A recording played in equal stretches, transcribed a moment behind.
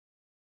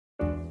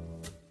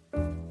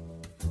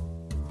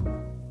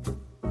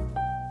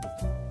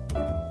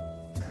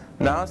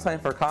Now it's time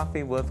for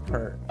Coffee with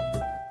Kurt.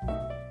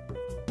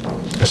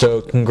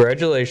 So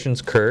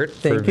congratulations, Kurt,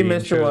 Thank for you,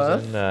 being Mr.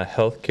 Wolf. chosen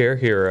Healthcare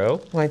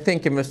Hero Why,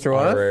 thank you, Mr.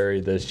 Wolf.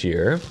 honorary this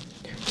year.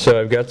 So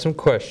I've got some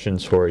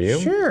questions for you.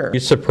 Sure. You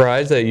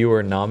surprised that you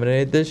were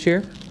nominated this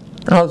year?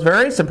 I was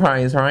very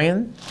surprised,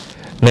 Ryan.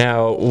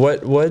 Now,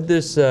 what did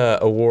this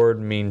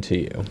award mean to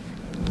you?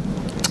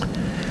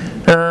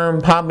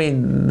 Probably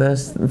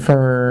this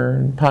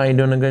for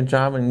doing a good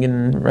job and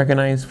getting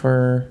recognized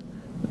for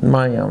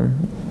my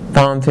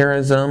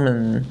volunteerism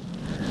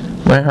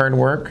and my hard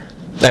work.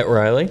 At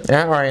Riley?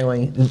 At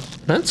Riley.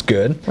 That's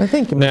good. Well,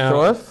 thank you, Mr. Now,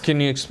 Wolf.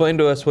 can you explain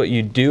to us what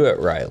you do at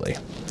Riley?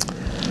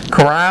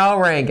 Corral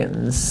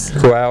Reagans.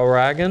 Corral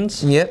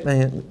Reagans? Yep,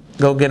 and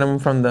go get them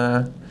from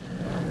the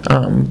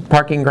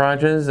parking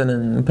garages and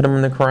then put them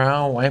in the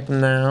corral, wipe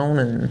them down,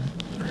 and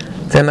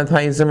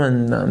sanitize them,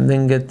 and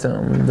then get the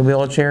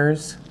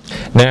wheelchairs.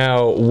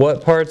 Now,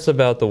 what parts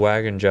about the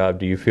wagon job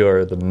do you feel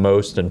are the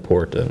most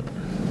important?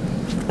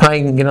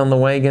 Probably can get on the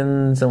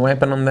wagons and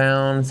wiping them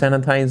down,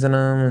 sanitizing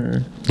them,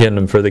 and Getting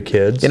them for the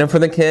kids? get them for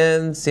the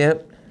kids.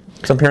 Yep.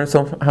 Some parents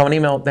don't have any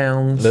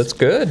meltdowns. That's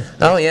good.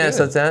 Oh yeah,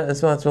 so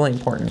that's really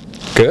important.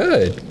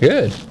 Good,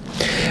 good.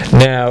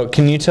 Now,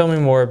 can you tell me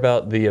more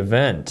about the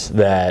event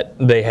that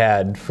they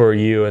had for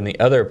you and the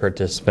other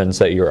participants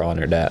that you were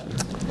honored at?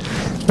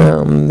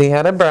 They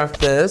had a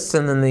breakfast,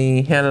 and then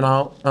they handed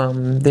out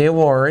the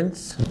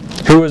awards.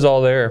 Who was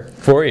all there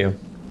for you?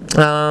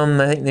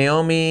 I think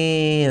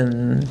Naomi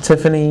and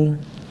Tiffany.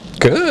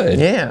 Good.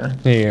 Yeah.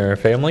 Your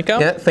family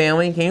come? Yep,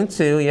 family came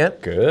too,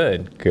 yep.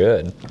 Good,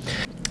 good.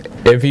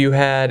 If you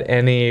had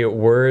any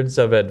words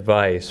of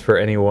advice for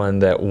anyone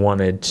that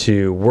wanted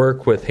to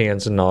work with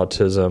Hands in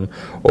Autism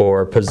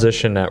or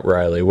position at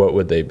Riley, what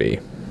would they be?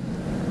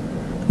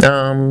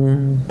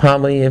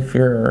 Probably if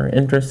you're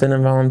interested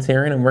in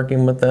volunteering and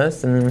working with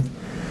us, and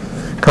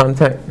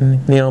contact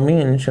Naomi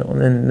and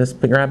just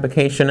put your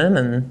application in,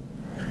 and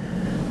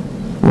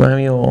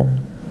maybe we'll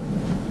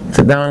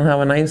sit down and have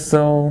a nice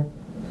little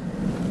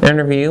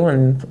interview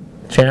and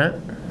chat.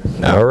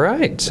 All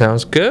right,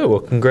 sounds good. Well,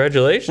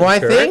 congratulations. Why,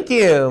 Kurt. thank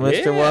you,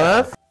 Mr. Yeah.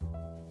 Wolf.